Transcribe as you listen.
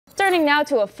Turning now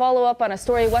to a follow-up on a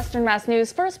story Western Mass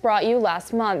News first brought you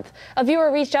last month. A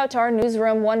viewer reached out to our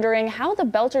newsroom wondering how the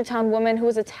Belchertown woman who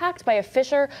was attacked by a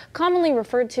fisher, commonly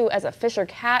referred to as a fisher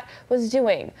cat, was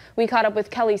doing. We caught up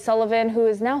with Kelly Sullivan, who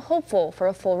is now hopeful for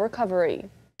a full recovery.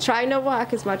 Trying to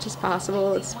walk as much as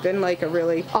possible. It's been like a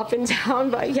really up and down,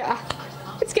 but yeah,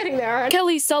 it's getting there.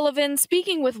 Kelly Sullivan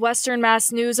speaking with Western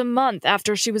Mass News a month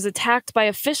after she was attacked by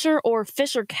a fisher or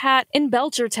fisher cat in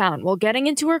Belchertown while getting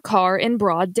into her car in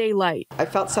broad daylight. I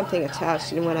felt something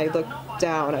attached, and when I looked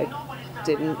down, I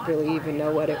didn't really even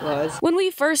know what it was. When we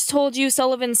first told you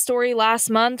Sullivan's story last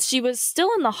month, she was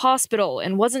still in the hospital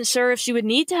and wasn't sure if she would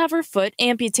need to have her foot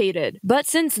amputated. But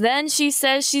since then, she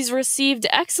says she's received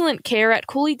excellent care at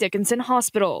Cooley Dickinson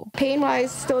Hospital.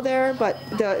 Pain-wise, still there, but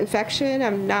the infection,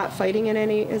 I'm not fighting it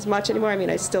as much anymore. I mean,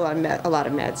 I still on a lot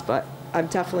of meds, but I'm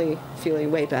definitely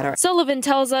feeling way better. Sullivan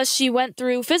tells us she went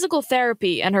through physical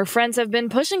therapy and her friends have been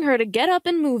pushing her to get up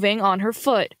and moving on her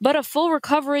foot. But a full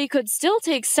recovery could still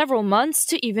take several months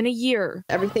to even a year.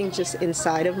 Everything just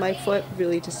inside of my foot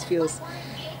really just feels,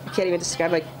 I can't even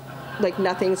describe, like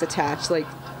nothing's attached, like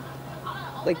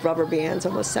rubber bands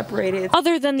almost separated.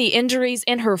 Other than the injuries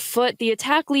in her foot, the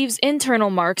attack leaves internal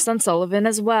marks on Sullivan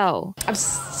as well. I'm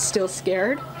still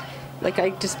scared. Like,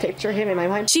 I just picture him in my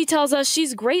mind. She tells us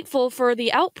she's grateful for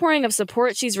the outpouring of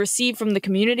support she's received from the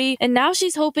community, and now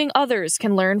she's hoping others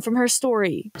can learn from her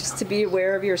story. Just to be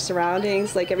aware of your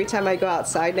surroundings. Like, every time I go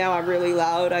outside now, I'm really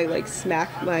loud. I, like,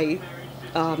 smack my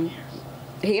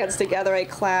hands together. I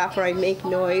clap or I make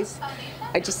noise.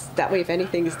 That way, if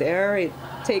anything's there, it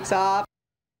takes off.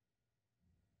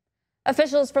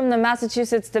 Officials from the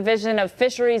Massachusetts Division of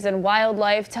Fisheries and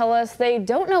Wildlife tell us they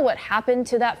don't know what happened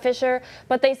to that fisher,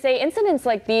 but they say incidents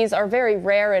like these are very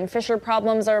rare and fisher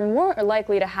problems are more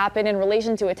likely to happen in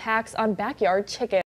relation to attacks on backyard chickens.